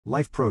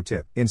Life pro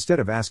tip: instead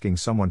of asking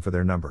someone for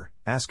their number,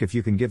 ask if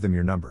you can give them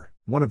your number.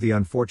 One of the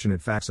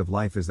unfortunate facts of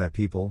life is that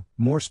people,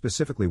 more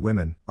specifically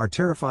women, are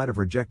terrified of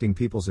rejecting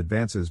people's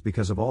advances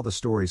because of all the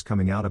stories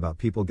coming out about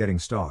people getting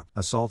stalked,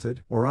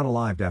 assaulted, or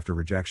unalived after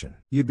rejection.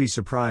 You'd be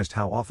surprised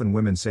how often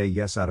women say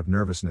yes out of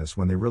nervousness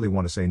when they really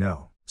want to say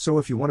no. So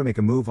if you want to make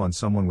a move on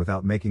someone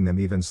without making them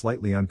even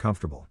slightly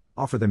uncomfortable,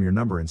 offer them your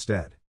number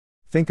instead.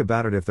 Think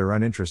about it: if they're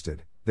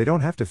uninterested, they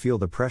don't have to feel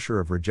the pressure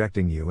of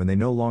rejecting you, and they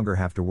no longer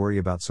have to worry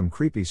about some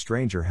creepy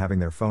stranger having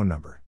their phone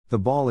number. The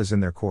ball is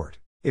in their court.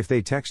 If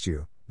they text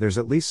you, there's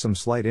at least some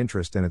slight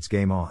interest and it's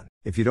game on.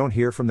 If you don't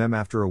hear from them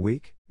after a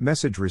week,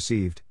 message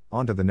received,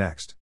 on to the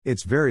next.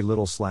 It's very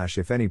little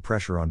if any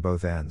pressure on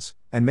both ends,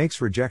 and makes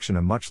rejection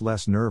a much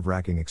less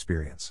nerve-wracking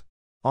experience.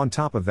 On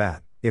top of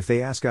that, if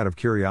they ask out of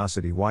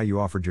curiosity why you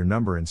offered your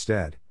number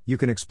instead, you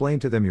can explain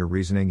to them your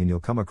reasoning and you'll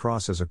come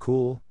across as a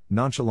cool,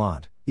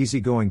 nonchalant,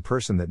 easygoing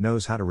person that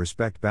knows how to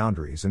respect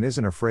boundaries and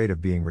isn't afraid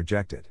of being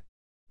rejected.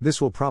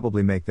 This will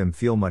probably make them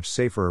feel much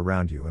safer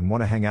around you and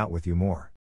want to hang out with you more.